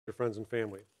friends and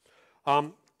family.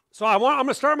 So I'm going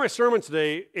to start my sermon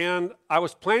today, and I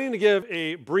was planning to give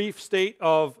a brief State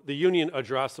of the Union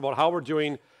address about how we're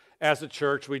doing as a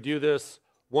church. We do this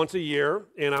once a year,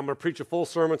 and I'm going to preach a full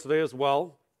sermon today as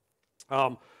well.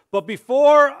 But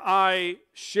before I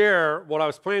share what I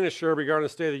was planning to share regarding the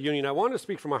State of the Union, I wanted to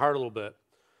speak from my heart a little bit.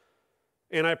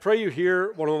 And I pray you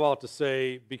hear what I'm about to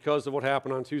say because of what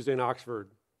happened on Tuesday in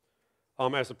Oxford.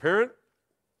 As a parent,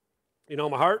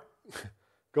 my heart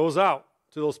goes out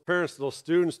to those parents, to those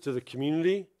students, to the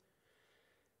community.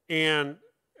 And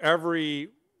every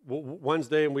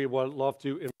Wednesday, and we would love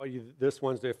to invite you this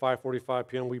Wednesday at 5:45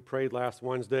 p.m. We prayed last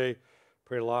Wednesday,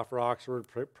 prayed a lot for Oxford,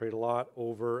 prayed a lot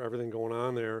over everything going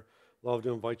on there. Love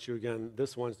to invite you again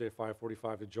this Wednesday at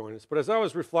 5:45 to join us. But as I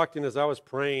was reflecting, as I was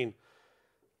praying,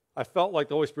 I felt like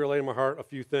the Holy Spirit laid in my heart a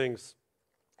few things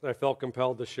that I felt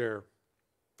compelled to share.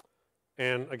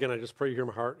 And again, I just pray you hear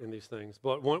my heart in these things.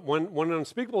 But when an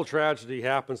unspeakable tragedy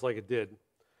happens like it did,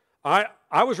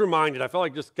 I was reminded, I felt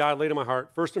like just God laid in my heart,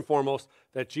 first and foremost,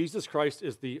 that Jesus Christ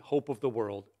is the hope of the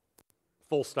world,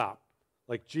 full stop.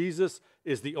 Like Jesus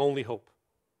is the only hope.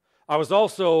 I was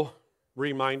also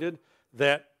reminded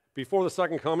that before the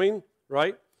second coming,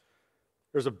 right,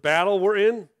 there's a battle we're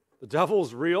in. The devil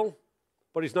is real,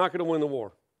 but he's not going to win the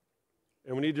war.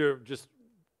 And we need to just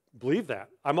believe that.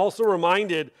 I'm also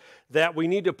reminded that we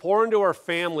need to pour into our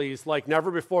families like never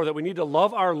before, that we need to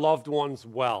love our loved ones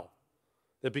well.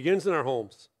 That begins in our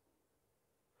homes.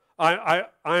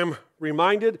 I'm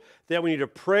reminded that we need to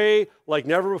pray like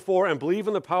never before and believe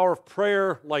in the power of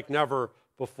prayer like never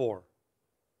before.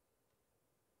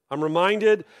 I'm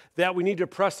reminded that we need to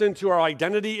press into our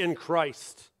identity in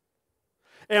Christ.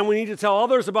 And we need to tell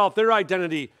others about their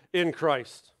identity in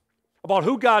Christ, about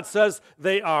who God says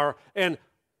they are, and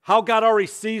how God already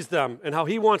sees them and how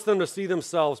he wants them to see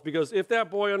themselves. Because if that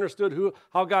boy understood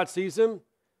how God sees him,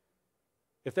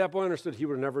 if that boy understood, he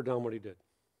would have never done what he did.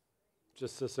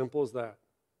 Just as simple as that.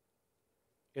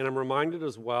 And I'm reminded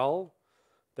as well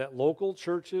that local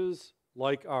churches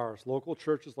like ours, local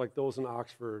churches like those in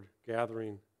Oxford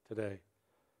gathering today,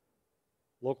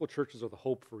 local churches are the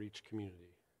hope for each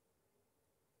community.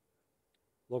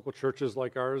 Local churches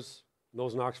like ours,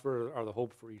 those in Oxford, are the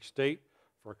hope for each state,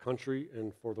 for our country,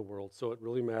 and for the world. So it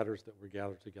really matters that we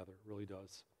gather together. It really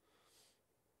does.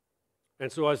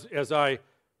 And so as I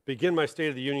begin my State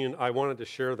of the Union, I wanted to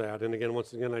share that. And again,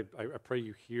 once again, I pray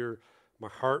you hear my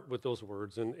heart with those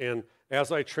words. And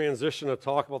as I transition to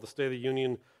talk about the State of the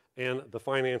Union and the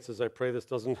finances, I pray this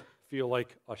doesn't feel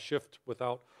like a shift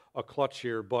without a clutch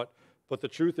here. But the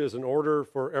truth is, in order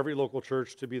for every local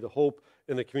church to be the hope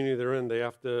in the community they're in, they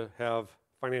have to have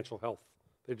financial health.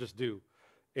 They just do.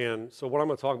 And so what I'm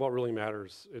going to talk about really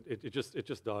matters. It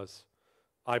just does.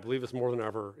 I believe it's more than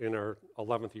ever in our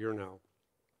 11th year now.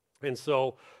 And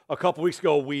so a couple weeks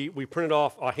ago, we printed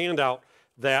off a handout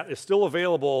that is still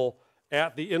available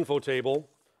at the info table.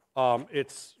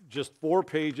 It's just 4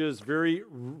 pages, very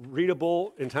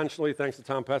readable intentionally. Thanks to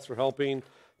Tom Petz for helping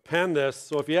pen this.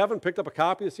 So if you haven't picked up a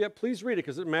copy of this yet, please read it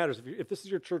because it matters. If this is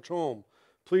your church home,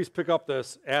 please pick up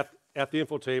this at the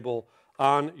info table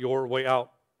on your way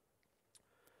out.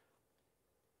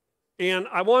 And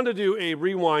I wanted to do a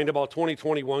rewind about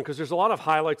 2021 because there's a lot of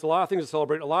highlights, a lot of things to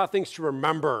celebrate, a lot of things to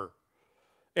remember.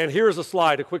 And here's a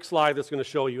slide, a quick slide that's going to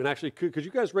show you. And actually, could you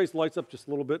guys raise the lights up just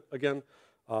a little bit again?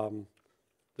 They're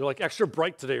like extra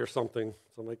bright today or something.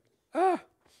 So I'm like,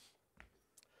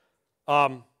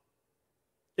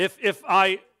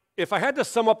 If I had to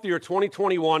sum up the year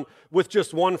 2021 with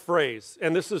just one phrase,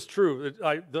 and this is true,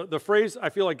 the phrase I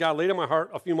feel like God laid in my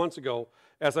heart a few months ago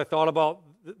as I thought about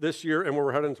this year and where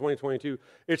we're headed in 2022,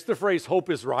 it's the phrase, hope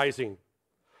is rising.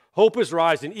 Hope is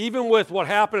rising. Even with what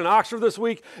happened in Oxford this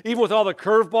week, even with all the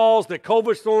curveballs that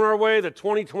COVID's thrown our way, that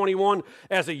 2021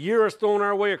 as a year has thrown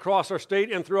our way across our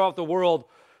state and throughout the world,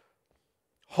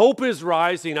 hope is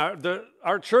rising.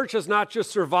 Our church has not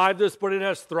just survived this, but it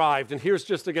has thrived. And here's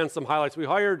just, again, some highlights. We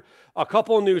hired a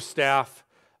couple of new staff.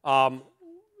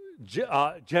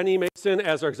 Jenny Mason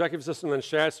as our executive assistant, and then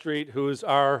Shad Street, who's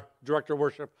our director of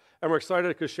worship. And we're excited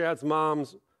because Shad's mom,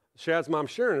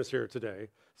 Sharon, is here today.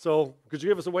 So could you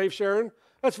give us a wave, Sharon?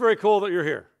 That's very cool that you're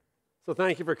here. So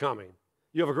thank you for coming.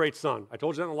 You have a great son. I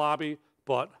told you that in the lobby,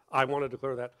 but I want to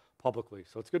declare that publicly.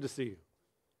 So it's good to see you.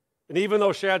 And even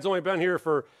though Shad's only been here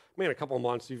for, a couple of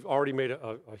months, you've already made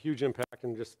a huge impact,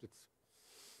 and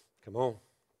come on.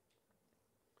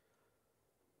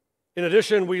 In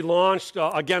addition, we launched,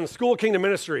 again, School of Kingdom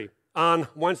Ministry on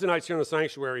Wednesday nights here in the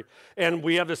sanctuary. And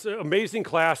we have this amazing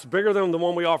class, bigger than the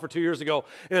one we offered 2 years ago.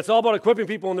 And it's all about equipping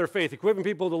people in their faith, equipping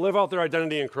people to live out their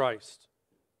identity in Christ.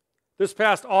 This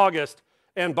past August,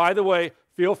 and by the way,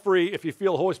 feel free, if you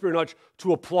feel Holy Spirit nudge,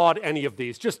 to applaud any of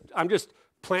these. I'm just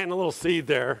planting a little seed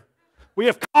there. We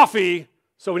have coffee,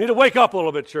 so we need to wake up a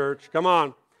little bit, church. Come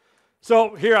on.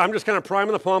 So here, I'm just kind of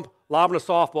priming the pump, lobbing a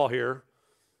softball here.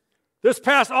 This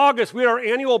past August, we had our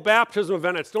annual baptism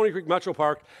event at Stony Creek Metro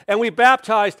Park, and we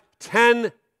baptized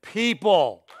 10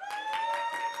 people.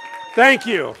 Thank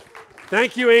you.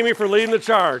 Thank you, Amy, for leading the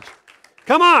charge.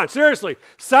 Come on, seriously.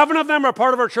 7 of them are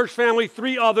part of our church family.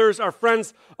 3 others are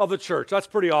friends of the church. That's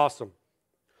pretty awesome.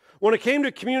 When it came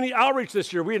to community outreach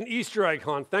this year, we had an Easter egg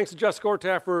hunt. Thanks to Jess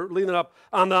Gortat for leading it up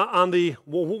on the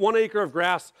 1 acre of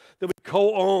grass that we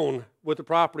co-own with the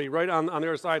property right on the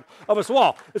other side of us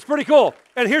wall. It's pretty cool.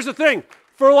 And here's the thing.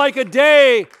 For like a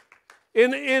day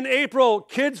in April,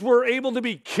 kids were able to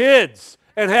be kids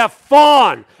and have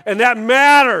fun. And that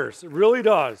matters. It really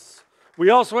does. We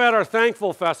also had our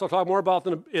Thankful Fest. I'll talk more about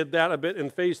that a bit in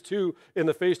Phase 2, in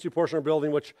the Phase 2 portion of our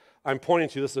building, which I'm pointing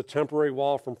to. This is a temporary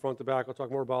wall from front to back. I'll talk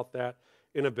more about that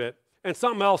in a bit. And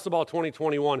something else about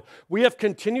 2021. We have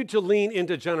continued to lean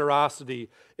into generosity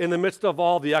in the midst of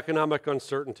all the economic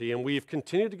uncertainty, and we've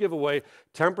continued to give away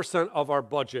 10% of our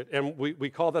budget, and we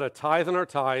call that a tithe in our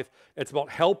tithe. It's about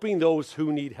helping those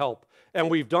who need help. And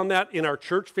we've done that in our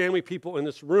church family people in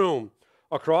this room,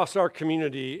 across our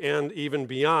community, and even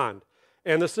beyond.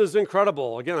 And this is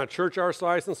incredible. Again, a church our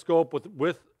size and scope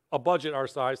with a budget our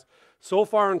size. So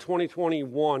far in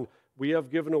 2021, we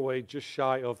have given away just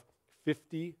shy of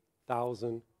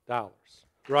 $50,000,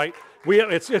 right?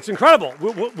 It's incredible.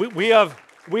 We have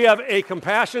a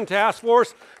compassion task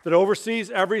force that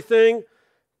oversees everything.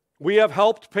 We have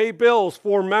helped pay bills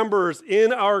for members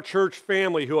in our church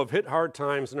family who have hit hard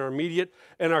times in our immediate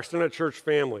and our extended church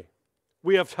family.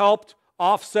 We have helped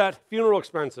offset funeral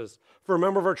expenses for a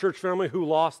member of our church family who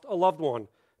lost a loved one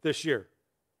this year.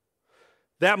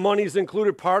 That money's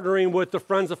included partnering with the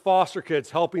Friends of Foster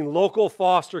Kids, helping local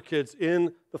foster kids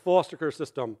in the foster care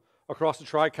system across the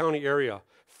Tri-County area.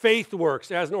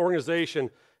 FaithWorks, as an organization,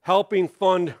 helping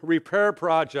fund repair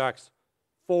projects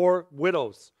for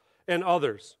widows and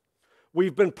others.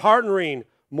 We've been partnering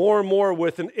more and more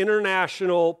with an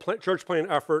international church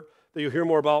planting effort that you'll hear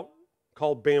more about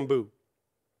called Bamboo.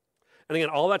 And again,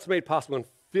 all that's made possible in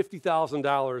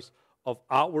 $50,000 of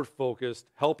outward focused,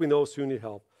 helping those who need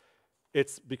help.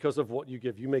 It's because of what you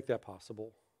give. You make that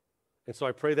possible. And so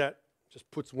I pray that just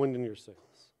puts wind in your sails.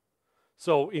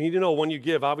 So you need to know when you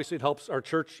give, obviously it helps our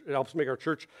church, it helps make our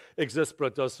church exist, but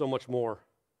it does so much more.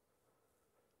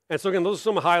 And so again, those are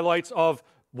some highlights of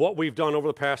what we've done over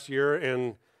the past year,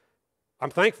 and I'm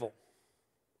thankful.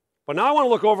 But now I want to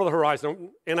look over the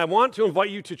horizon, and I want to invite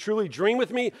you to truly dream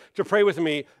with me, to pray with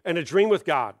me, and to dream with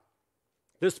God.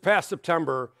 This past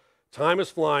September, time is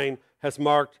flying, has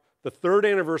marked the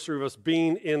 3rd anniversary of us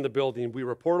being in the building. We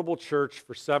were a portable church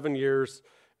for 7 years,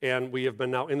 and we have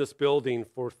been now in this building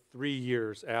for 3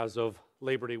 years as of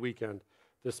Labor Day weekend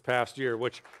this past year,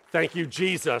 which, thank you,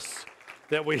 Jesus,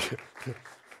 that we...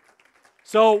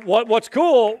 So what's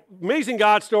cool, amazing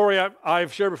God story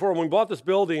I've shared before, when we bought this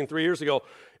building 3 years ago,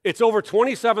 it's over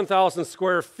 27,000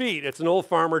 square feet. It's an old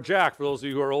Farmer Jack, for those of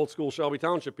you who are old school Shelby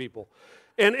Township people.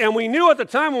 And we knew at the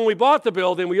time when we bought the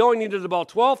building, we only needed about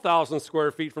 12,000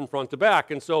 square feet from front to back.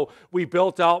 And so we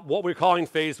built out what we're calling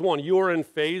Phase 1. You are in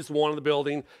Phase 1 of the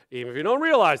building, even if you don't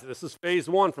realize it. This is Phase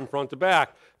 1 from front to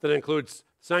back. That includes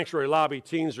sanctuary, lobby,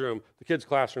 teens room, the kids'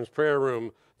 classrooms, prayer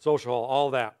room, social hall, all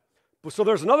that. So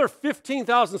there's another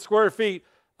 15,000 square feet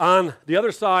on the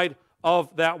other side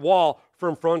of that wall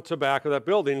from front to back of that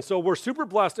building. So we're super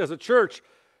blessed as a church,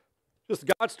 just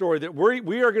God's story, that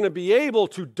we are going to be able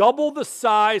to double the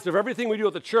size of everything we do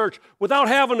at the church without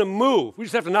having to move. We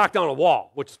just have to knock down a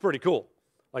wall, which is pretty cool.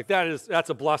 Like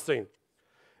that's a blessing.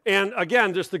 And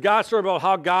again, just the God story about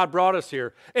how God brought us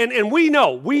here. And we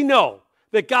know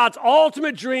that God's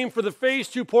ultimate dream for the Phase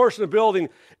 2 portion of the building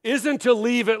isn't to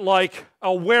leave it like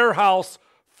a warehouse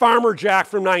Farmer Jack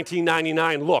from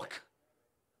 1999 look.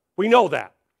 We know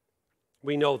that.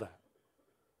 We know that.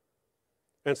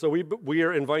 And so we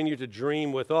are inviting you to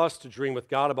dream with us, to dream with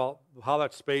God about how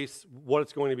that space, what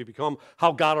it's going to become,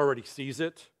 how God already sees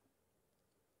it,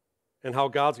 and how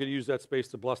God's going to use that space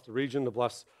to bless the region, to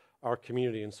bless our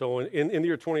community. And so in the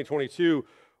year 2022,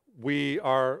 we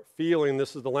are feeling,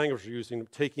 this is the language we're using,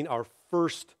 taking our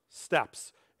first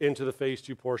steps into the Phase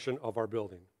 2 portion of our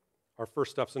building, our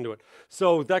first steps into it.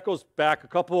 So that goes back a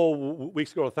couple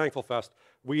weeks ago to Thankful Fest.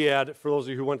 We had, for those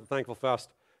of you who went to Thankful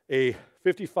Fest, a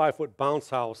 55-foot bounce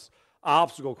house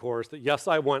obstacle course that, yes,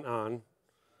 I went on,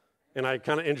 and I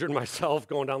kind of injured myself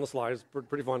going down the slides.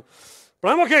 Pretty fun.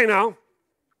 But I'm okay now.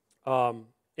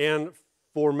 And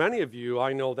for many of you,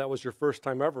 I know that was your first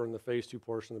time ever in the Phase 2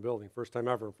 portion of the building, first time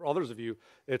ever. For others of you,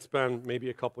 it's been maybe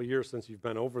a couple of years since you've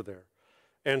been over there.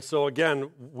 And so again,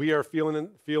 we are feeling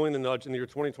the nudge in the year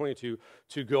 2022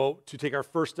 to take our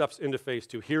first steps into Phase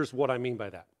 2. Here's what I mean by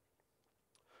that.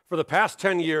 For the past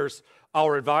 10 years,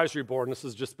 our advisory board, and this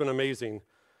has just been amazing,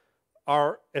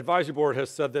 our advisory board has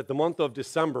said that the month of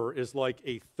December is like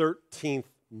a 13th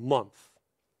month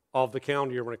of the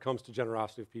calendar year when it comes to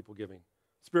generosity of people giving.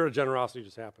 Spirit of generosity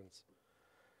just happens.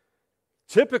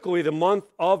 Typically, the month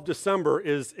of December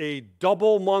is a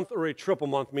double month or a triple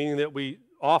month, meaning that we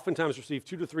oftentimes receive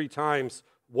 2 to 3 times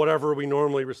whatever we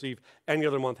normally receive any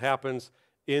other month happens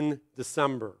in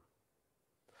December.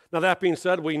 Now, that being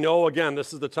said, we know, again,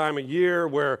 this is the time of year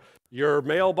where your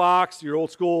mailbox, your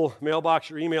old school mailbox,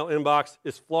 your email inbox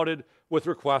is flooded with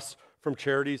requests from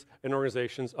charities and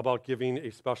organizations about giving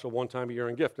a special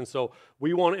one-time-a-year gift. And so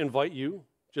we want to invite you,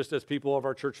 just as people of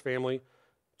our church family,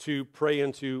 to pray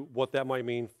into what that might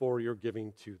mean for your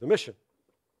giving to the mission.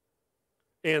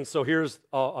 And so here's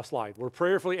a slide. We're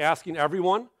prayerfully asking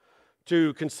everyone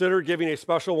to consider giving a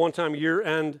special one-time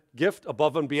year-end gift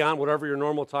above and beyond whatever your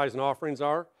normal tithes and offerings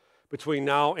are between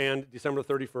now and December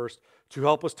 31st to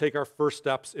help us take our first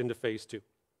steps into Phase 2.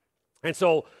 And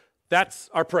so that's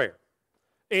our prayer.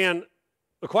 And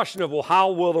the question of, well, how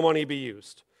will the money be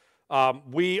used?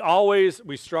 We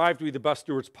strive to be the best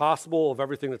stewards possible of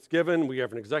everything that's given. We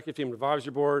have an executive team, an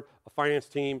advisory board, a finance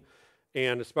team,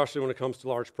 and especially when it comes to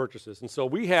large purchases. And so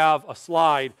we have a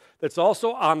slide that's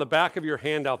also on the back of your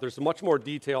handout. There's much more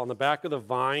detail on the back of the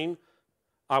Vine.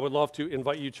 I would love to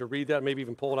invite you to read that, maybe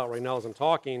even pull it out right now as I'm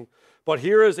talking. But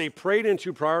here is a prayed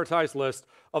into, prioritized list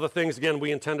of the things, again,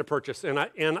 we intend to purchase. And I'm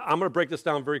going to break this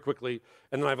down very quickly,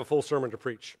 and then I have a full sermon to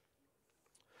preach.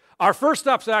 Our first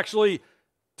steps actually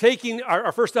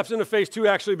our first steps into Phase 2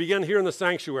 actually begin here in the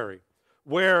sanctuary,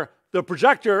 where the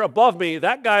projector above me,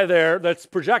 that guy there that's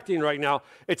projecting right now,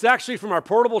 it's actually from our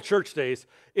portable church days.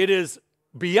 It is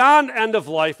beyond end of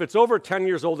life. It's over 10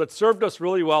 years old. It served us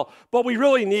really well, but we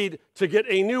really need to get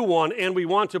a new one, and we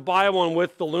want to buy one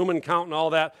with the lumen count and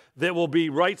all that will be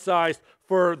right-sized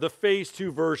for the Phase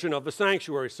 2 version of the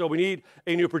sanctuary. So we need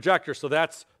a new projector, so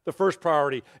that's the first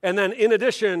priority. And then in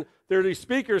addition, there are these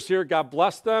speakers here. God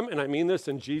bless them, and I mean this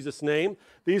in Jesus' name.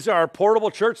 These are our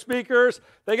portable church speakers.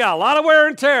 They got a lot of wear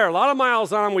and tear, a lot of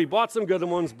miles on them. We bought some good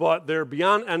ones, but they're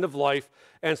beyond end of life.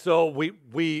 And so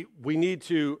we need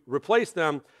to replace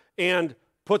them and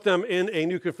put them in a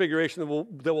new configuration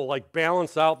that will like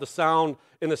balance out the sound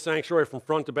in the sanctuary from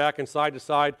front to back and side to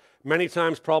side. Many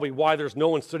times probably why there's no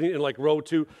one sitting in like row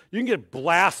 2. You can get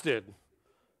blasted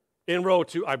in row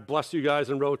 2. I bless you guys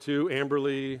in row 2.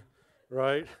 Amberly,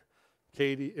 right?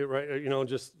 Katie, right?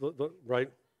 Right?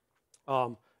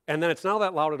 And then it's not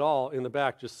that loud at all in the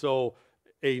back, just so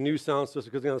a new sound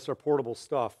system, because it's our portable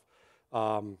stuff.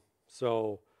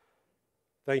 So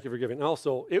thank you for giving. And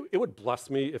also, it would bless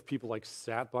me if people like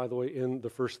sat, by the way, in the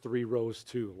first 3 rows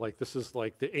too. Like this is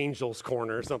like the angel's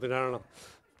corner or something. I don't know.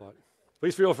 But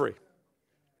please feel free.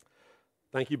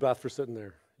 Thank you, Beth, for sitting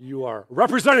there. You are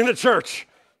representing the church.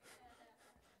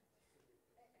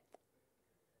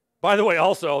 By the way,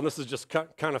 also, and this is just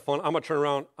kind of fun, I'm going to turn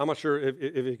around. I'm not sure if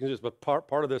you can just, but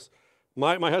part of this,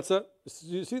 my headset,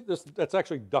 you see this? That's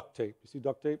actually duct tape. You see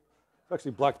duct tape? It's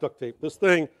actually black duct tape. This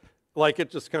thing, like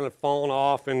it just kind of fallen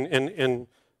off, and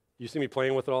you see me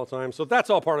playing with it all the time. So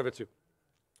that's all part of it too.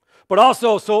 But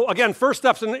also, so again, first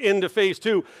steps into Phase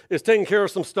 2 is taking care of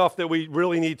some stuff that we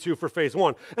really need to for Phase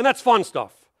 1. And that's fun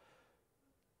stuff.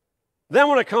 Then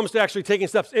when it comes to actually taking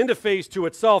steps into Phase 2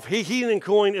 itself, heating and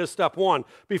cooling is step 1.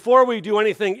 Before we do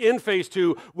anything in Phase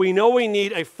 2, we know we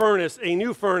need a furnace, a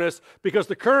new furnace, because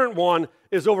the current one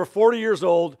is over 40 years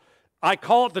old. I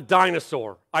call it the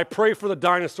dinosaur. I pray for the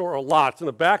dinosaur a lot. It's in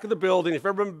the back of the building. If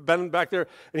you've ever been back there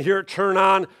and hear it turn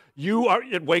on,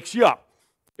 it wakes you up.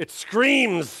 It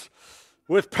screams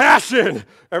with passion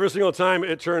every single time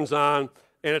it turns on,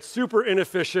 and it's super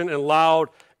inefficient and loud,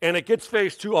 and it gets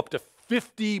Phase 2 up to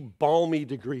 50 balmy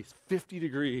degrees, 50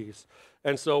 degrees.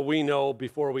 And so we know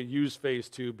before we use Phase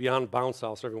 2, beyond bounce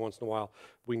house every once in a while,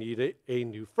 we need a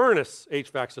new furnace,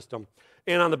 HVAC system.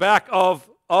 And on the back of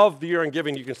the year-end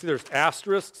giving, you can see there's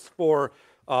asterisks for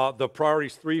the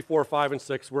priorities 3, 4, 5, and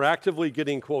 6. We're actively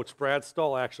getting quotes. Brad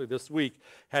Stull actually this week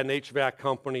had an HVAC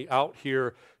company out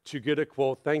here to get a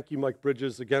quote. Thank you, Mike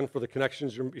Bridges, again for the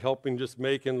connections you're helping just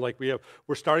make. And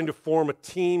we're starting to form a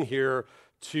team here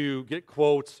to get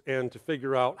quotes and to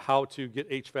figure out how to get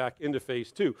HVAC into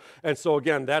Phase 2. And so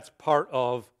again, that's part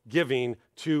of giving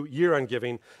to year-end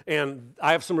giving. And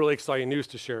I have some really exciting news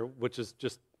to share, which is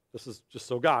this is just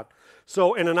so God.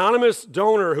 So an anonymous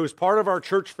donor who's part of our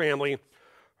church family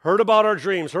heard about our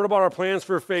dreams, heard about our plans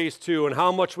for phase 2 and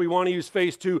how much we want to use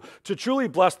phase 2 to truly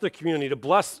bless the community, to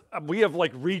bless, we have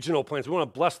like regional plans. We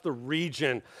want to bless the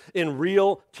region in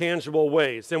real, tangible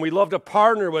ways. And we love to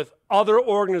partner with other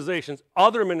organizations,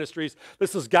 other ministries.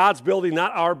 This is God's building,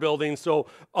 not our building. So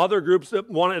other groups that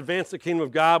want to advance the kingdom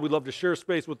of God, we'd love to share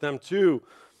space with them too.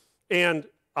 And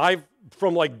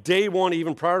from like day one,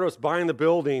 even prior to us buying the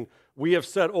building, we have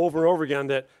said over and over again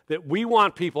that we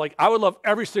want people, like I would love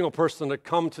every single person to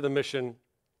come to the mission,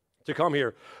 to come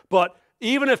here. But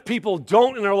even if people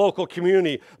don't in our local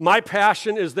community, my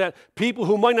passion is that people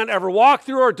who might not ever walk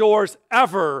through our doors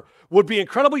ever would be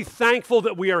incredibly thankful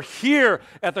that we are here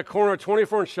at the corner of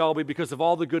 24 and Shelby because of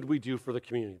all the good we do for the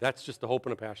community. That's just a hope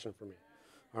and a passion for me.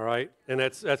 All right? And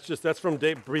that's from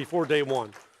before day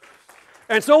one.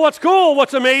 And so what's cool,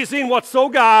 what's amazing, what's so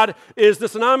God is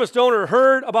this anonymous donor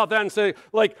heard about that and say,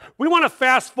 like, we want to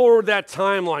fast forward that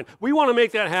timeline. We want to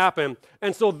make that happen.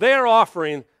 And so they're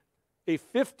offering a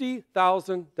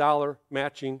 $50,000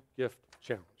 matching gift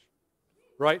challenge,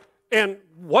 right? And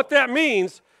what that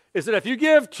means is that if you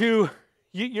give to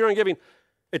year-end giving,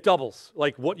 it doubles.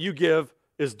 Like what you give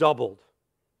is doubled.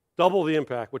 Double the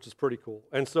impact, which is pretty cool.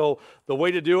 And so the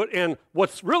way to do it, and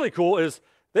what's really cool is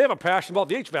they have a passion about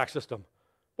the HVAC system,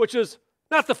 which is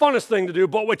not the funnest thing to do,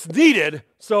 but what's needed.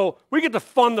 So we get to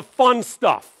fund the fun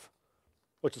stuff,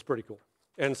 which is pretty cool.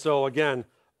 And so again,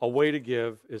 a way to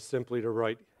give is simply to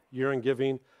write year-end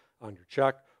giving on your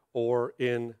check or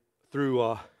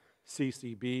through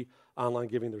CCB, online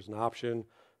giving. There's an option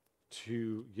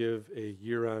to give a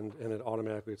year-end, and it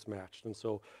automatically it's matched. And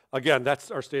so again, that's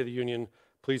our State of the Union.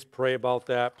 Please pray about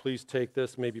that. Please take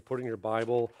this, maybe put it in your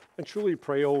Bible, and truly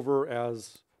pray over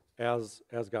as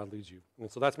God leads you.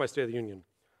 And so that's my State of the Union.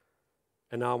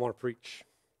 And now I want to preach.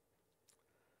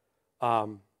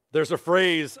 There's a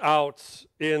phrase out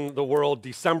in the world,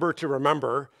 December to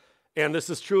remember, and this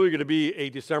is truly going to be a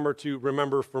December to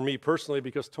remember for me personally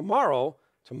because tomorrow,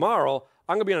 I'm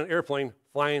going to be on an airplane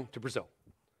flying to Brazil,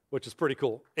 which is pretty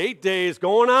cool. 8 days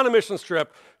going on a mission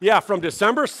trip, from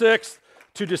December 6th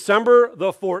to December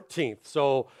the 14th.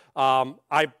 So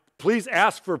please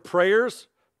ask for prayers.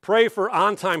 Pray for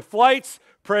on-time flights.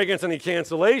 Pray against any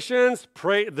cancellations.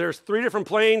 Pray. There's 3 different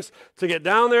planes to get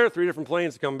down there, 3 different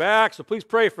planes to come back. So please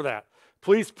pray for that.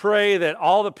 Please pray that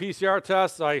all the PCR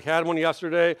tests, I had one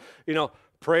yesterday,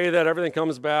 pray that everything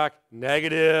comes back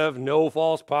negative, no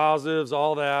false positives,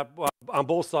 all that on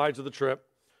both sides of the trip.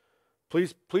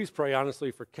 Please pray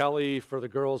honestly for Kelly, for the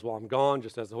girls while I'm gone,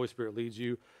 just as the Holy Spirit leads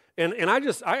you. And I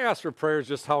asked for prayers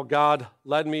just how God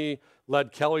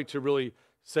led Kelly to really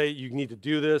say you need to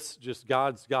do this, just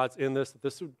God's in this.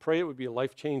 It would be a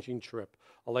life-changing trip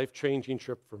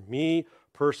for me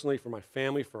personally, for my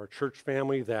family, for our church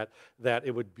family, that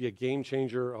it would be a game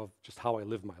changer of just how I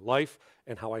live my life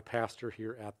and how I pastor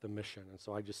here at the mission. And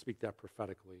so I just speak that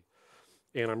prophetically.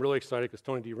 And I'm really excited because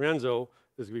Tony DiRenzo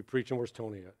is going to be preaching. Where's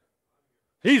Tony at?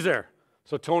 He's there.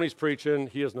 So Tony's preaching.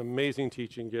 He has an amazing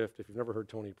teaching gift. If you've never heard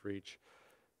Tony preach,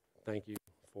 thank you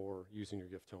for using your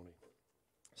gift, Tony.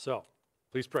 So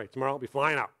please pray. Tomorrow I'll be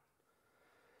flying out.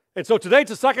 And so today,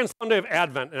 it's the second Sunday of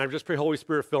Advent, and I just pray, Holy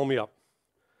Spirit, fill me up.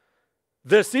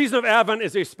 This season of Advent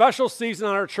is a special season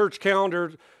on our church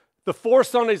calendar, the 4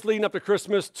 Sundays leading up to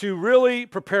Christmas, to really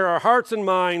prepare our hearts and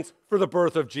minds for the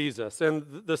birth of Jesus.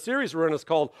 And the series we're in is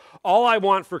called All I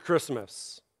Want for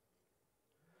Christmas.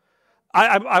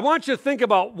 I want you to think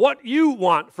about what you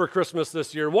want for Christmas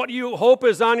this year, what you hope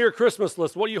is on your Christmas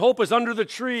list, what you hope is under the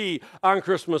tree on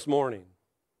Christmas morning.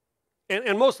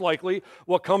 And most likely,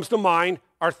 what comes to mind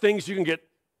are things you can get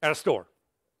at a store.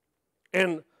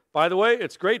 And by the way,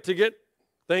 it's great to get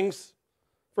things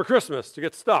for Christmas, to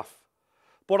get stuff.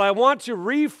 But I want to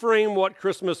reframe what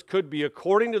Christmas could be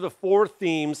according to the 4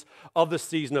 themes of the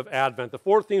season of Advent. The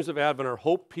 4 themes of Advent are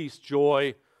hope, peace,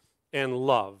 joy, and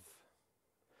love.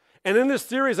 And in this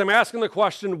series, I'm asking the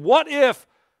question, what if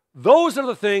those are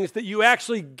the things that you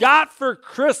actually got for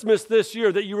Christmas this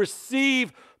year, that you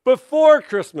receive before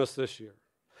Christmas this year?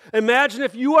 Imagine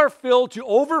if you are filled to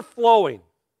overflowing,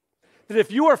 that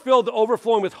if you are filled to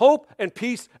overflowing with hope and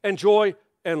peace and joy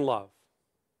and love.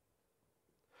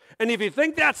 And if you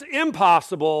think that's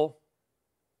impossible,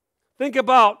 think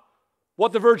about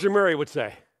what the Virgin Mary would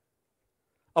say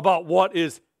about what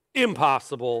is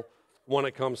impossible when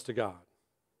it comes to God.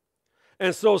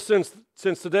 And so since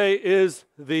today is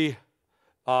the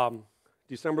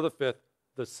December the 5th,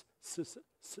 the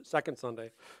second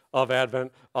Sunday of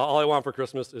Advent, all I want for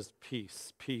Christmas is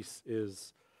peace. Peace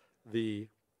is the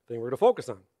thing we're going to focus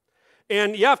on.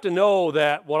 And you have to know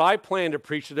that what I planned to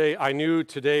preach today, I knew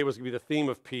today was going to be the theme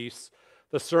of peace.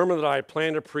 The sermon that I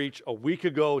planned to preach a week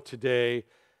ago today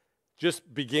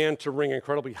just began to ring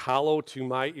incredibly hollow to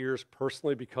my ears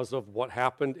personally because of what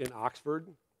happened in Oxford,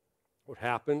 what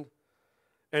happened.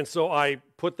 And so I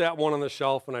put that one on the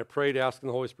shelf and I prayed, asking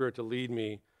the Holy Spirit to lead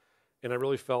me, and I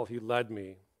really felt He led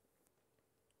me.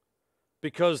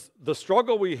 Because the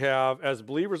struggle we have as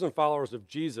believers and followers of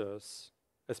Jesus,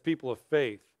 as people of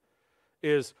faith,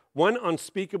 is when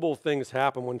unspeakable things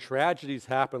happen, when tragedies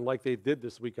happen like they did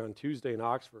this week on Tuesday in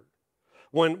Oxford,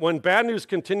 when bad news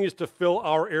continues to fill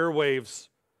our airwaves,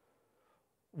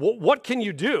 what can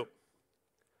you do?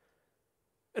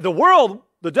 The world,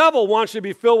 the devil wants you to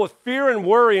be filled with fear and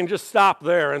worry and just stop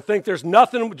there and think there's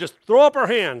nothing, just throw up our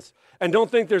hands and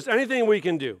don't think there's anything we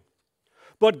can do.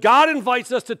 But God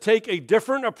invites us to take a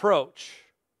different approach,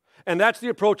 and that's the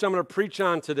approach I'm going to preach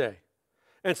on today.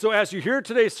 And so as you hear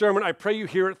today's sermon, I pray you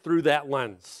hear it through that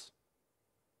lens.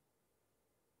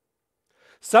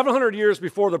 700 years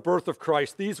before the birth of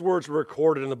Christ, these words were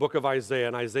recorded in the book of Isaiah,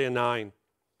 in Isaiah 9.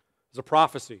 It's a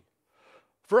prophecy.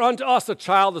 For unto us a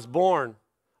child is born,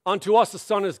 unto us a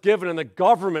son is given, and the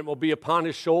government will be upon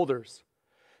his shoulders.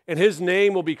 And his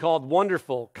name will be called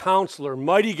Wonderful, Counselor,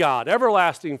 Mighty God,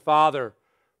 Everlasting Father,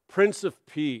 Prince of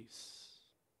Peace.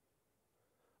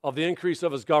 Of the increase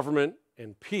of his government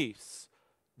and peace,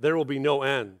 there will be no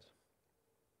end.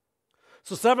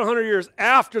 So 700 years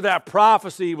after that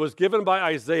prophecy was given by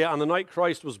Isaiah on the night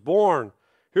Christ was born,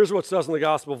 here's what it says in the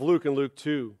Gospel of Luke in Luke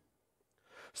 2.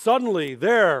 Suddenly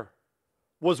there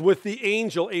was with the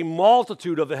angel a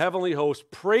multitude of the heavenly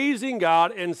host praising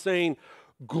God and saying,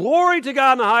 Glory to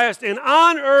God in the highest, and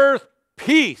on earth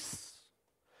peace.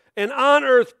 And on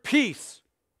earth peace,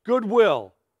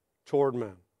 goodwill toward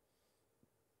men.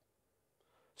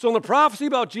 So in the prophecy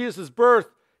about Jesus' birth,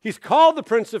 he's called the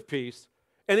Prince of Peace,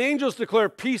 and angels declare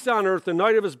peace on earth the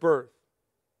night of his birth.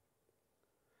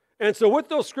 And so with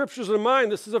those scriptures in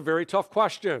mind, this is a very tough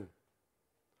question.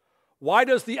 Why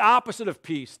does the opposite of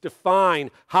peace define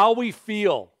how we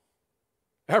feel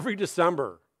every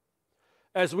December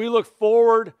as we look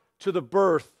forward to the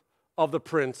birth of the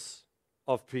Prince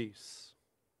of Peace?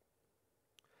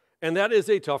 And that is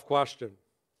a tough question.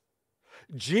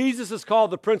 Jesus is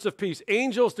called the Prince of Peace.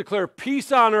 Angels declare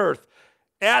peace on earth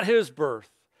at his birth.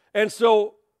 And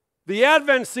so the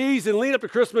Advent season leading up to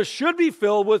Christmas should be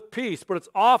filled with peace, but it's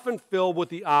often filled with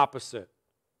the opposite.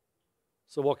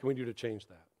 So what can we do to change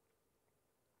that?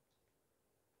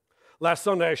 Last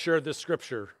Sunday I shared this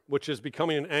scripture, which is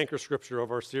becoming an anchor scripture of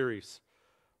our series.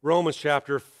 Romans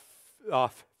chapter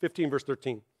 15, verse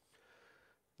 13.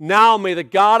 Now may the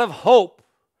God of hope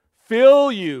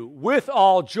fill you with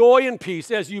all joy and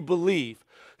peace as you believe,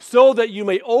 so that you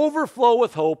may overflow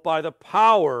with hope by the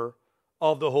power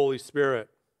of the Holy Spirit.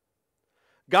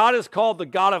 God is called the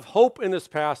God of hope in this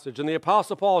passage, and the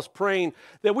Apostle Paul is praying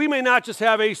that we may not just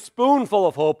have a spoonful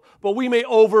of hope, but we may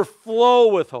overflow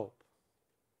with hope.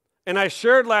 And I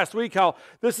shared last week how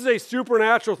this is a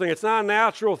supernatural thing. It's not a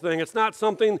natural thing. It's not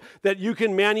something that you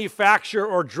can manufacture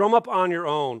or drum up on your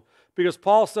own, because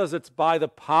Paul says it's by the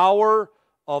power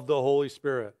of the Holy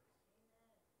Spirit.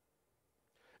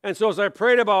 And so as I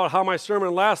prayed about how my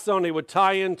sermon last Sunday would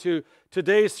tie into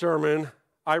today's sermon,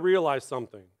 I realized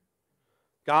something.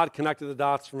 God connected the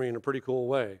dots for me in a pretty cool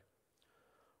way,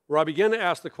 where I began to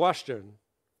ask the question,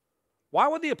 why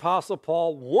would the Apostle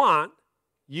Paul want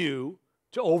you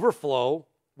to overflow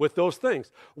with those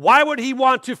things? Why would he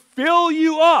want to fill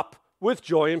you up with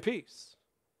joy and peace?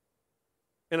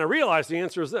 And I realized the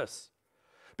answer is this: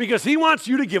 because he wants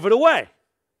you to give it away.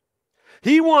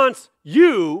 He wants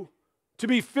you to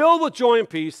be filled with joy and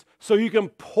peace so you can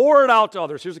pour it out to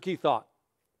others. Here's a key thought.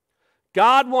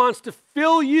 God wants to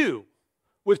fill you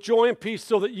with joy and peace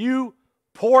so that you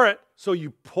pour it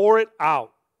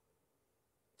out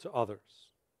to others.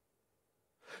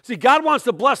 See, God wants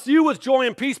to bless you with joy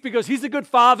and peace because he's a good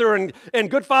father, and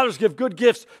good fathers give good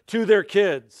gifts to their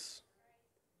kids.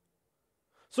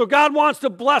 So God wants to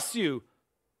bless you,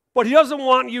 but he doesn't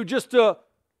want you just to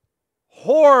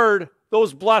hoard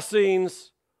those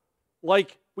blessings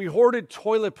like we hoarded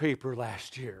toilet paper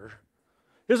last year.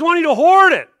 He doesn't want you to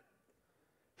hoard it.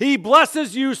 He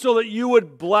blesses you so that you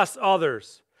would bless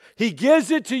others. He gives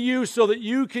it to you so that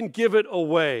you can give it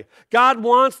away. God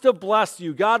wants to bless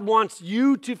you. God wants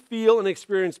you to feel and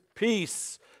experience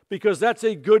peace because that's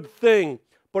a good thing,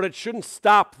 but it shouldn't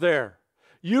stop there.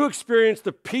 You experience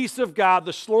the peace of God,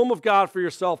 the shalom of God for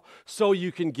yourself so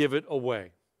you can give it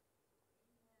away.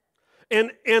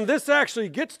 And this actually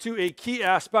gets to a key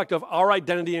aspect of our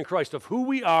identity in Christ, of who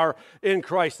we are in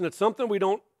Christ, and it's something we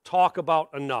don't talk about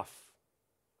enough.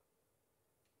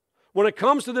 When it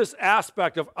comes to this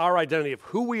aspect of our identity, of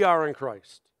who we are in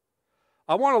Christ,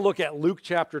 I want to look at Luke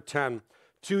chapter 10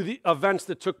 to the events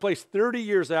that took place 30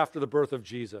 years after the birth of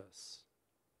Jesus.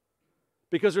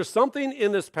 Because there's something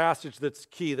in this passage that's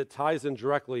key that ties in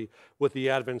directly with the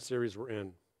Advent series we're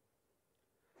in.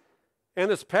 And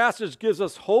this passage gives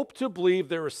us hope to believe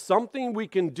there is something we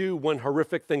can do when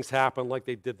horrific things happen like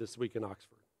they did this week in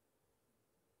Oxford.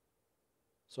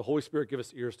 So Holy Spirit, give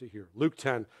us ears to hear. Luke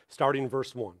 10, starting in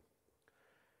verse 1.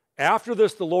 After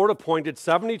this, the Lord appointed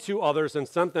 72 others and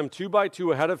sent them 2 by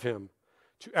 2 ahead of him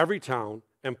to every town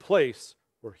and place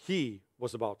where he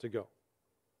was about to go.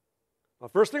 Now,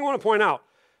 first thing I want to point out,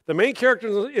 the main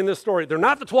characters in this story, they're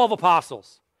not the 12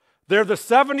 apostles. They're the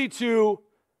 72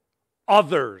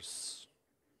 others,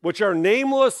 which are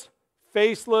nameless,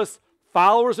 faceless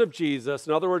followers of Jesus.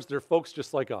 In other words, they're folks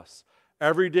just like us,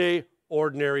 everyday,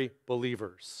 ordinary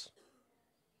believers.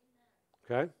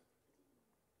 Okay?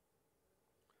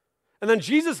 And then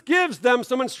Jesus gives them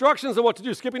some instructions on what to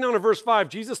do. Skipping down to verse 5,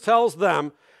 Jesus tells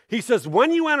them, he says,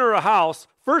 when you enter a house,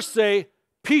 first say,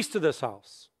 peace to this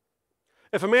house.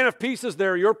 If a man of peace is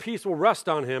there, your peace will rest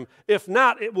on him. If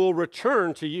not, it will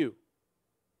return to you.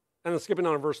 And then skipping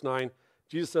down to verse 9,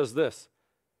 Jesus says this,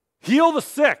 heal the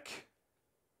sick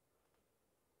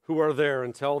who are there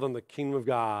and tell them the kingdom of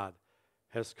God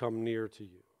has come near to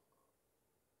you.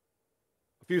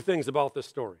 A few things about this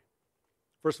story.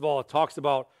 First of all, it talks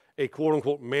about a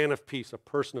quote-unquote man of peace, a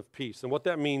person of peace. And what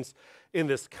that means in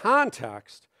this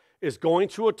context is going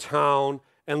to a town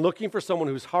and looking for someone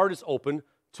whose heart is open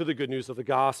to the good news of the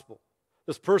gospel.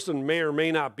 This person may or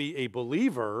may not be a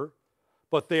believer,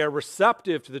 but they are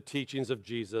receptive to the teachings of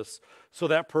Jesus, so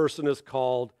that person is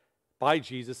called by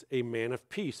Jesus a man of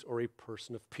peace or a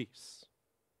person of peace.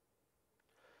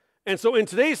 And so in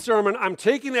today's sermon, I'm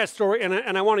taking that story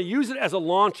and I want to use it as a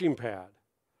launching pad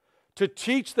to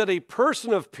teach that a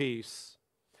person of peace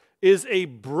is a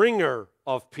bringer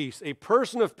of peace. A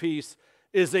person of peace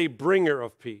is a bringer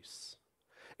of peace.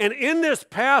 And in this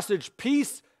passage,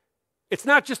 peace, it's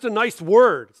not just a nice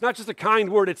word. It's not just a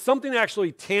kind word. It's something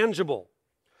actually tangible.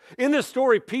 In this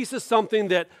story, peace is something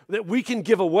that we can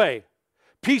give away.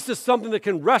 Peace is something that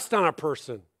can rest on a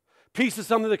person. Peace is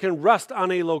something that can rest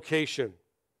on a location.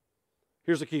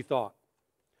 Here's a key thought.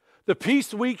 The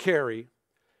peace we carry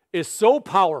is so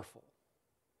powerful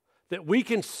that we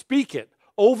can speak it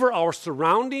over our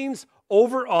surroundings,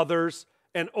 over others,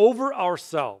 and over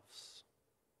ourselves.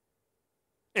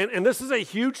 And this is a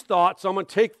huge thought, so I'm going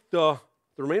to take the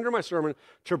remainder of my sermon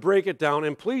to break it down.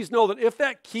 And please know that if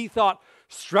that key thought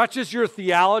stretches your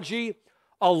theology,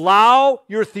 allow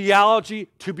your theology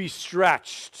to be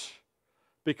stretched,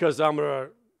 because I'm going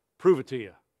to prove it to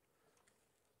you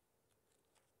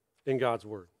in God's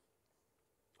Word.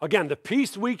 Again, the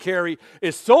peace we carry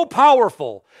is so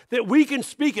powerful that we can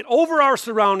speak it over our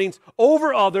surroundings,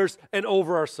 over others, and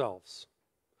over ourselves.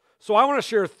 So I want to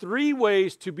share 3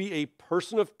 ways to be a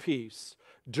person of peace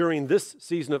during this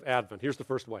season of Advent. Here's the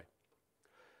first way.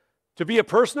 To be a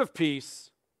person of peace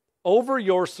over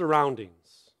your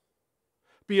surroundings.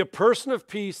 Be a person of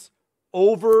peace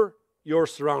over your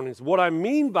surroundings. What I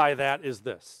mean by that is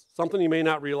this, something you may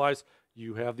not realize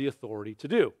you have the authority to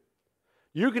do.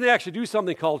 You can actually do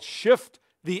something called shift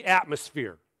the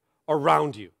atmosphere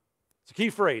around you. It's a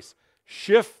key phrase,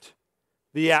 shift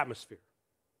the atmosphere.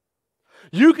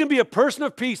 You can be a person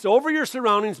of peace over your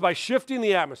surroundings by shifting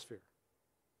the atmosphere.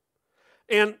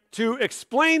 And to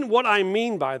explain what I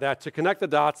mean by that, to connect the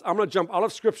dots, I'm going to jump out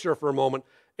of Scripture for a moment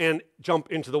and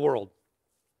jump into the world.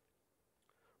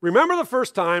 Remember the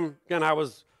first time, again, I'm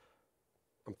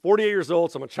 48 years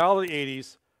old, so I'm a child of the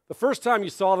 80s, the first time you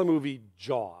saw the movie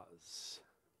Jaws,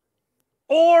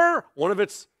 or one of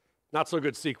its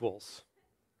not-so-good sequels.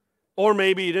 Or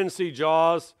maybe you didn't see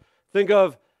Jaws. Think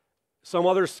of some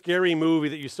other scary movie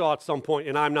that you saw at some point,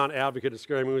 and I'm not an advocate of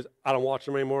scary movies. I don't watch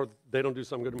them anymore. They don't do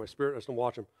something good to my spirit. I just don't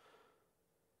watch them.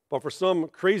 But for some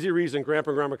crazy reason, Grandpa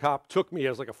and Grandma Cop took me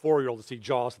as like a 4-year-old to see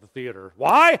Jaws at the theater.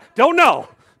 Why? Don't know.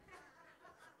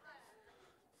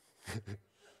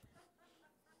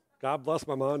 God bless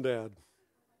my mom and dad.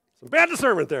 Some bad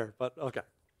discernment there, but okay.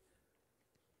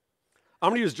 I'm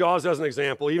going to use Jaws as an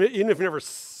example. Even if you never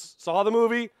saw the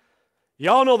movie,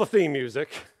 y'all know the theme music.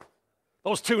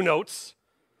 Those 2 notes.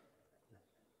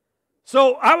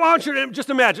 So I want you to just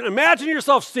imagine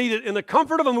yourself seated in the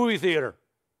comfort of a movie theater.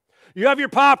 You have your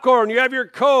popcorn, you have your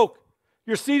Coke,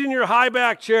 you're seated in your high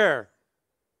back chair.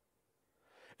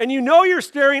 And you know you're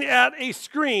staring at a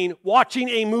screen watching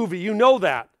a movie. You know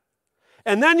that.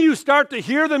 And then you start to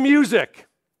hear the music.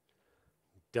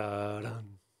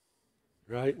 Da-dun,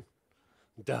 right?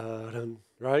 Da-dun,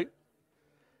 right?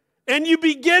 And you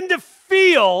begin to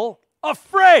feel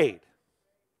afraid.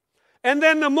 And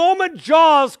then the moment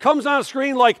Jaws comes on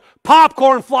screen, like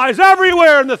popcorn flies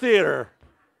everywhere in the theater,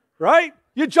 right?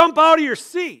 You jump out of your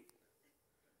seat.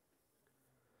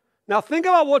 Now think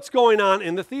about what's going on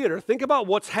in the theater. Think about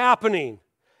what's happening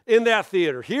in that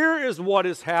theater. Here is what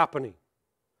is happening.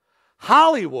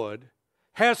 Hollywood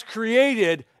has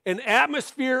created an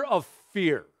atmosphere of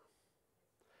fear,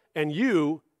 and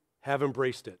you have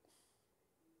embraced it.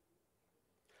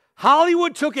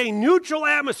 Hollywood took a neutral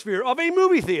atmosphere of a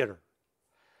movie theater,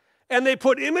 and they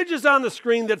put images on the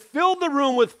screen that filled the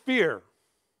room with fear.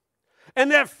 And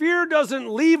that fear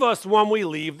doesn't leave us when we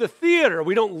leave the theater.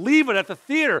 We don't leave it at the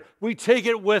theater. We take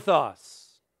it with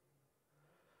us.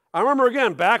 I remember,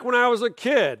 again, back when I was a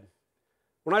kid,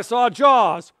 when I saw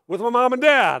Jaws with my mom and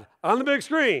dad on the big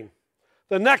screen.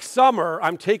 The next summer,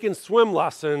 I'm taking swim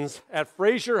lessons at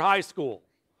Fraser High School.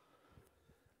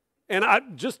 And I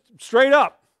just straight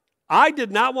up, I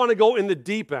did not want to go in the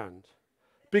deep end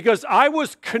because I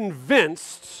was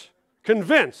convinced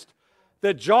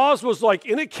that Jaws was like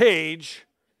in a cage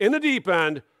in the deep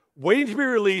end waiting to be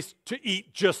released to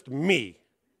eat just me.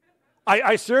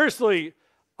 I seriously,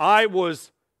 I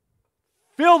was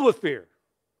filled with fear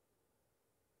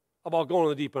about going in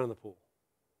the deep end of the pool.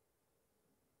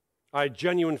 I had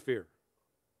genuine fear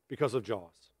because of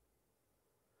Jaws.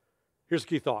 Here's a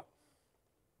key thought.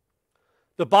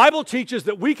 The Bible teaches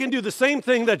that we can do the same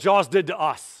thing that Jaws did to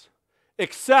us,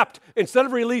 except instead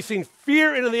of releasing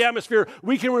fear into the atmosphere,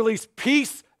 we can release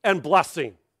peace and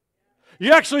blessing.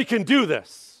 You actually can do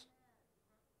this.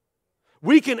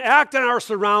 We can act on our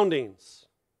surroundings.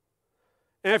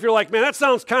 And if you're like, man, that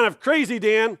sounds kind of crazy,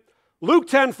 Dan, Luke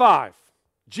 10:5,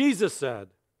 Jesus said,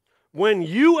 when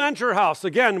you enter a house,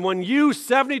 again, when you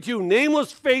 72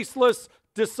 nameless, faceless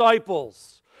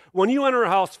disciples, when you enter a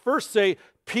house, first say,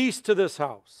 peace to this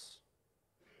house.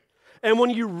 And when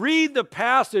you read the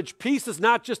passage, peace is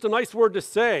not just a nice word to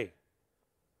say.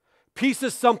 Peace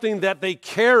is something that they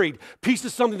carried. Peace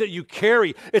is something that you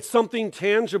carry. It's something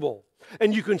tangible.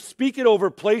 And you can speak it over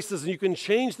places, and you can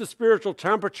change the spiritual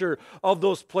temperature of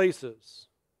those places.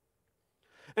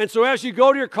 And so as you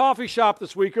go to your coffee shop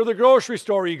this week or the grocery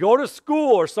store, or you go to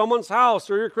school or someone's house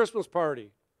or your Christmas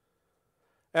party,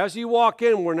 as you walk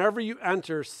in, whenever you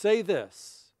enter, say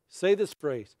this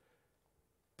phrase,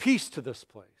 peace to this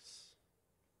place.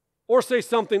 Or say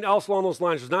something else along those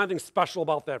lines. There's nothing special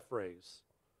about that phrase.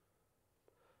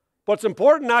 But it's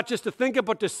important not just to think it,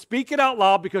 but to speak it out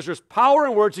loud because there's power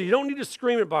in words, and you don't need to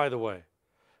scream it, by the way.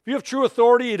 If you have true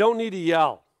authority, you don't need to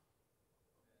yell.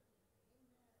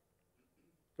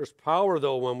 There's power,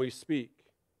 though, when we speak.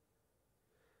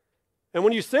 And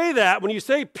when you say that, when you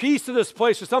say peace to this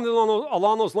place or something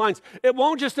along those lines, it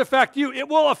won't just affect you. It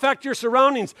will affect your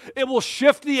surroundings. It will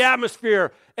shift the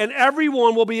atmosphere, and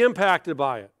everyone will be impacted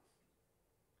by it.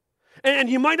 And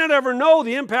you might not ever know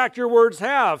the impact your words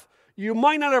have. You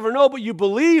might not ever know, but you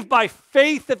believe by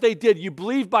faith that they did. You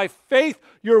believe by faith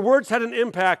your words had an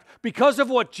impact because of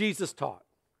what Jesus taught.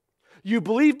 You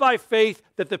believe by faith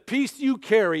that the peace you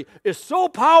carry is so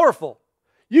powerful,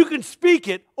 you can speak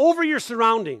it over your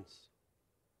surroundings.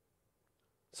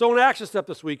 So an action step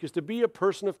this week is to be a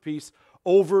person of peace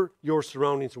over your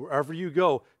surroundings. Wherever you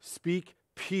go, speak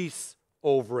peace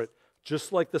over it,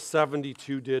 just like the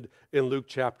 72 did in Luke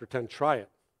chapter 10. Try it.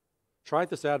 Try it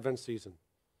this Advent season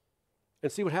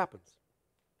and see what happens.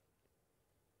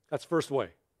 That's first way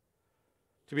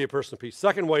to be a person of peace.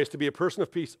 Second way is to be a person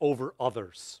of peace over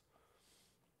others.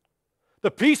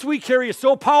 The peace we carry is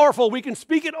so powerful, we can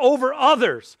speak it over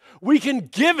others. We can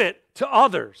give it to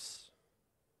others.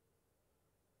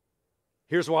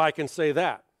 Here's why I can say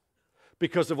that.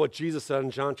 Because of what Jesus said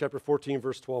in John chapter 14,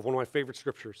 verse 12, one of my favorite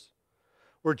scriptures,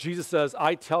 where Jesus says,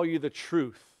 I tell you the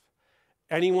truth.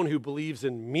 Anyone who believes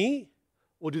in me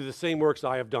will do the same works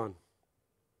I have done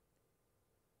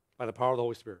by the power of the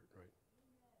Holy Spirit. Right?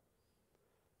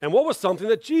 And what was something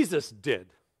that Jesus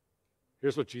did?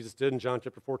 Here's what Jesus did in John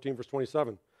chapter 14, verse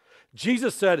 27.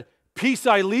 Jesus said, peace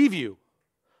I leave you.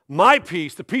 My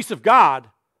peace, the peace of God,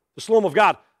 the shalom of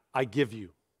God, I give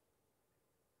you.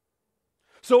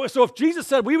 So if Jesus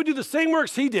said we would do the same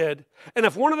works he did, and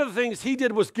if one of the things he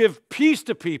did was give peace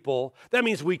to people, that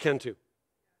means we can too.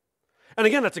 And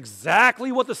again, that's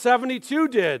exactly what the 72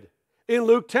 did in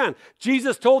Luke 10.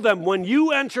 Jesus told them, when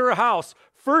you enter a house,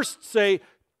 first say,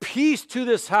 peace to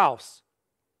this house.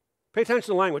 Pay attention to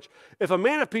the language. If a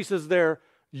man of peace is there,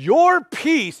 your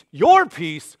peace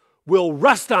will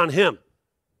rest on him.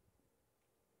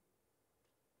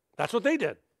 That's what they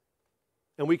did.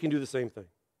 And we can do the same thing.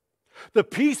 The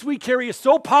peace we carry is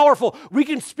so powerful, we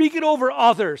can speak it over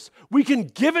others. We can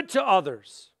give it to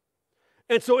others.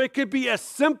 And so it could be as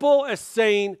simple as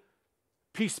saying,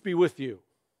 peace be with you.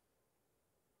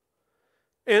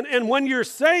 And when you're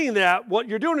saying that, what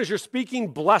you're doing is you're speaking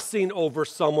blessing over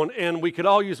someone, and we could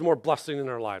all use more blessing in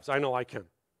our lives. I know I can.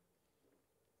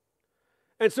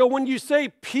 And so when you say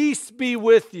peace be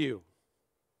with you,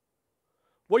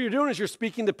 what you're doing is you're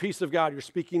speaking the peace of God. You're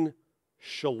speaking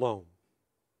shalom.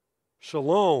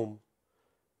 Shalom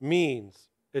means,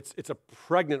 it's a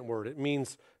pregnant word. It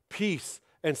means peace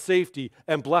and safety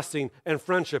and blessing and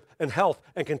friendship and health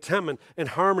and contentment and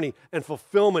harmony and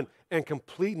fulfillment and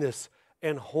completeness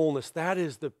and wholeness. That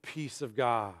is the peace of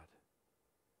God.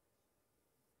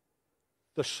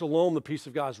 The shalom, the peace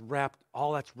of God, is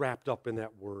all that's wrapped up in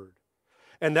that word.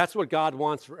 And that's what God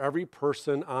wants for every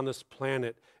person on this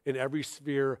planet, in every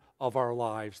sphere of our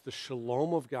lives, the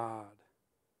shalom of God.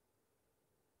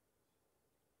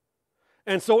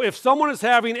 And so if someone is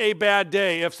having a bad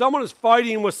day, if someone is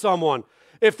fighting with someone,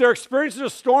 if they're experiencing a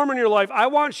storm in your life, I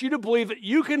want you to believe that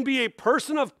you can be a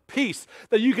person of peace,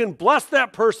 that you can bless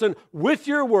that person with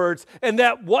your words, and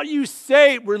that what you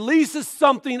say releases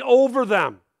something over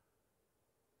them.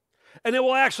 And it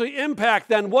will actually impact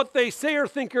then what they say or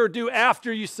think or do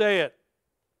after you say it.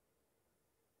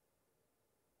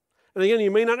 And again, you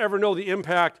may not ever know the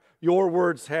impact your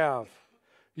words have.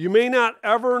 You may not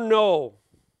ever know.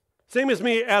 Same as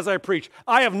me as I preach.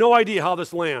 I have no idea how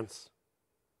this lands.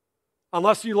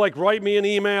 Unless you write me an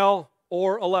email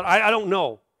or a letter. I don't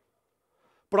know.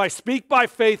 But I speak by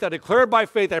faith, I declare by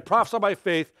faith, I prophesy by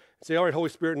faith, and say, all right, Holy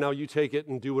Spirit, now you take it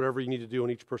and do whatever you need to do in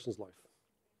each person's life.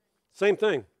 Same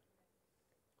thing.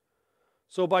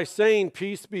 So by saying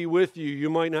peace be with you, you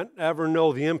might not ever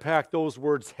know the impact those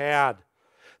words had.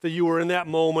 That you were in that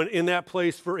moment, in that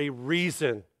place for a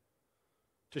reason.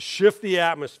 To shift the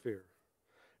atmosphere.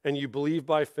 And you believe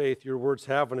by faith your words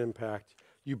have an impact.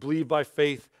 You believe by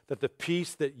faith that the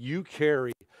peace that you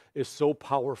carry is so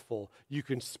powerful, you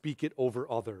can speak it over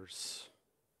others.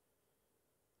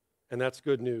 And that's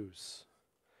good news.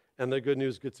 And the good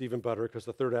news gets even better because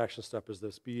the third action step is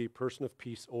this: be a person of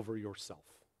peace over yourself.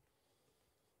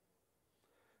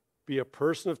 Be a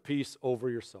person of peace over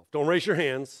yourself. Don't raise your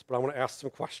hands, but I want to ask some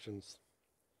questions.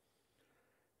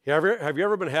 Have you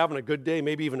ever been having a good day,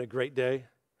 maybe even a great day,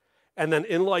 and then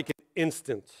in an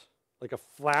instant, like a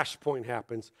flashpoint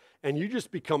happens, and you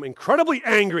just become incredibly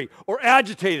angry or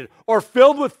agitated or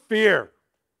filled with fear?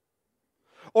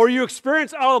 Or you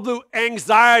experience out of the blue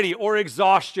anxiety or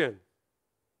exhaustion?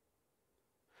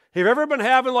 Have you ever been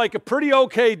having a pretty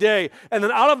okay day, and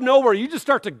then out of nowhere you just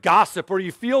start to gossip, or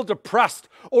you feel depressed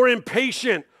or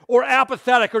impatient or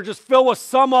apathetic or just filled with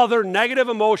some other negative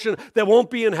emotion that won't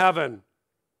be in heaven?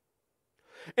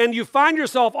 And you find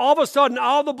yourself all of a sudden,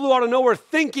 out of the blue, out of nowhere,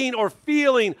 thinking or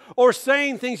feeling or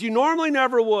saying things you normally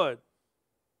never would.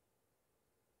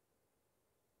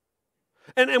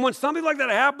 And when something like that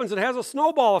happens, it has a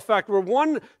snowball effect where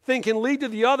one thing can lead to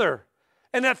the other.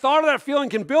 And that thought or that feeling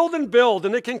can build,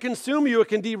 and it can consume you. It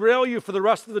can derail you for the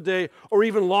rest of the day or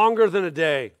even longer than a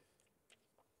day.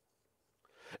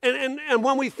 And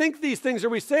when we think these things, or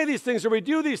we say these things, or we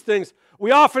do these things,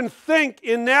 we often think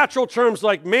in natural terms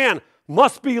like, man,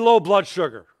 must be low blood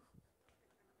sugar.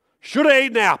 Should have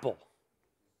ate an apple.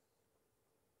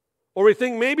 Or we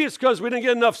think maybe it's because we didn't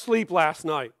get enough sleep last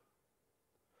night.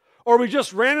 Or we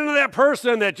just ran into that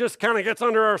person that just kind of gets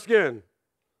under our skin.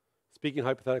 Speaking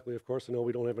hypothetically, of course, I know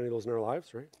we don't have any of those in our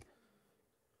lives, right?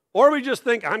 Or we just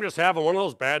think, I'm just having one of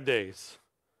those bad days.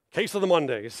 Case of the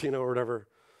Mondays, or whatever.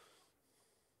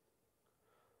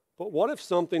 But what if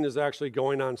something is actually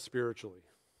going on spiritually?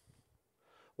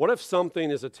 What if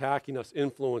something is attacking us,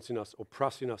 influencing us,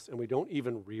 oppressing us, and we don't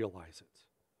even realize it?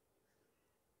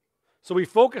 So we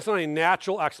focus on a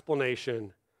natural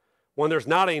explanation when there's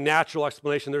not a natural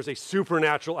explanation, there's a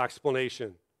supernatural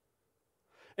explanation.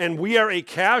 And we are a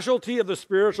casualty of the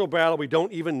spiritual battle we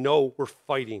don't even know we're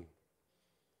fighting.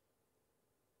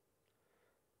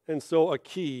 And so a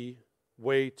key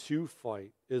way to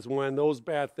fight is when those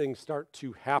bad things start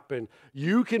to happen.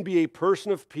 You can be a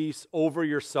person of peace over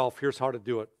yourself. Here's how to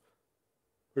do it.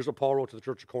 Here's what Paul wrote to the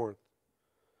church of Corinth.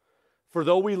 For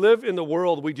though we live in the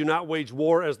world, we do not wage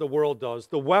war as the world does.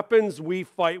 The weapons we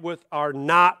fight with are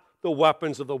not the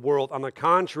weapons of the world. On the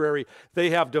contrary, they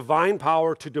have divine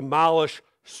power to demolish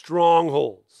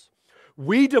strongholds.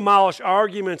 We demolish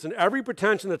arguments and every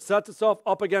pretension that sets itself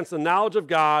up against the knowledge of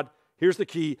God. Here's the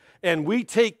key. And we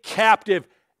take captive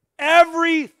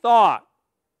every thought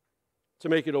to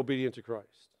make it obedient to Christ.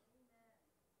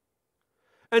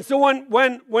 And so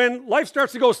when life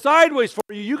starts to go sideways for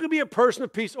you, you can be a person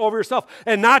of peace over yourself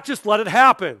and not just let it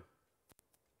happen.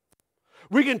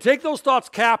 We can take those thoughts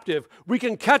captive. We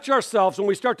can catch ourselves when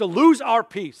we start to lose our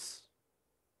peace.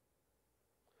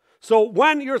 So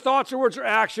when your thoughts or words or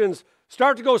actions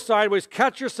start to go sideways,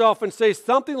 catch yourself and say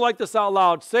something like this out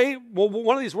loud. Say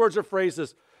one of these words or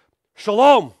phrases.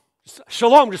 Shalom.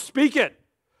 Shalom, just speak it.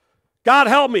 God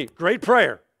help me. Great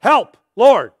prayer. Help,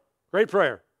 Lord. Great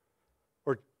prayer.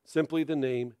 Or simply the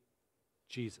name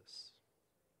Jesus.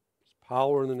 There's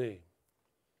power in the name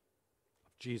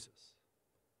of Jesus.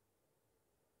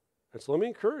 And so let me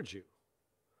encourage you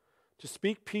to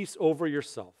speak peace over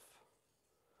yourself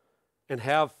and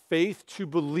have faith to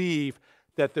believe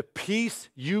that the peace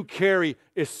you carry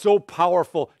is so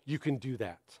powerful you can do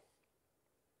that.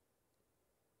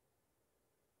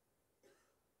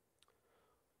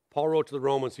 Paul wrote to the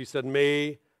Romans, he said,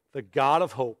 "May the God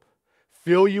of hope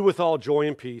fill you with all joy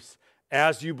and peace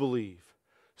as you believe,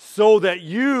 so that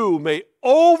you may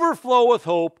overflow with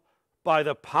hope by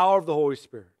the power of the Holy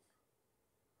Spirit."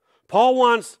 Paul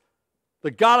wants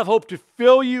the God of hope to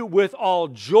fill you with all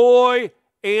joy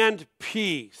and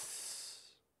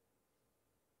peace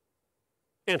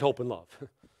and hope and love.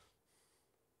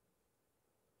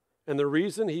 And the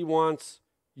reason he wants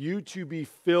you to be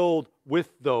filled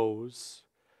with those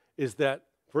is that,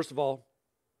 first of all,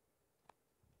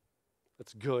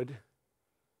 that's good.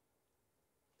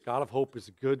 God of hope is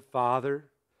a good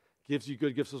Father, gives you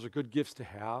good gifts. Those are good gifts to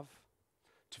have,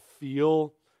 to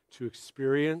feel, to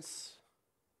experience.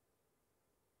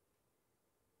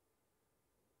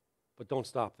 But don't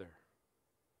stop there.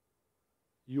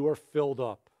 You are filled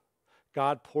up.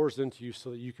 God pours into you so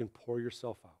that you can pour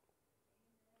yourself out.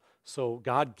 So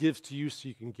God gives to you so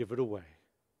you can give it away.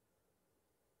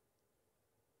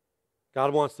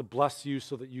 God wants to bless you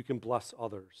so that you can bless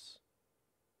others.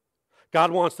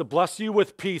 God wants to bless you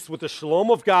with peace, with the shalom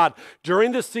of God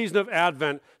during this season of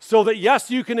Advent, so that,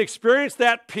 yes, you can experience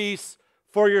that peace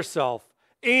for yourself,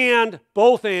 and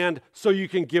so you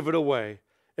can give it away.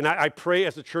 And I pray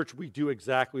as a church we do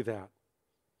exactly that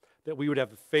we would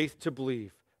have the faith to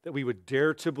believe, that we would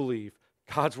dare to believe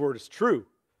God's word is true.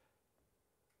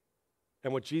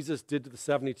 And what Jesus did to the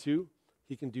 72,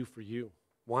 he can do for you,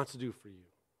 wants to do for you,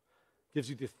 gives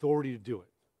you the authority to do it.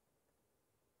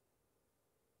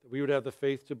 That we would have the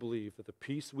faith to believe that the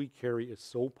peace we carry is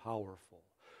so powerful,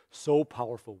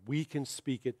 we can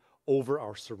speak it over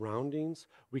our surroundings,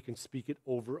 we can speak it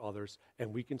over others,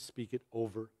 and we can speak it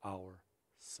over ourselves.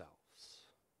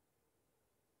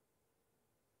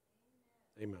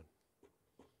 Amen.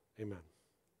 Amen.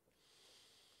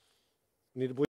 We need to believe.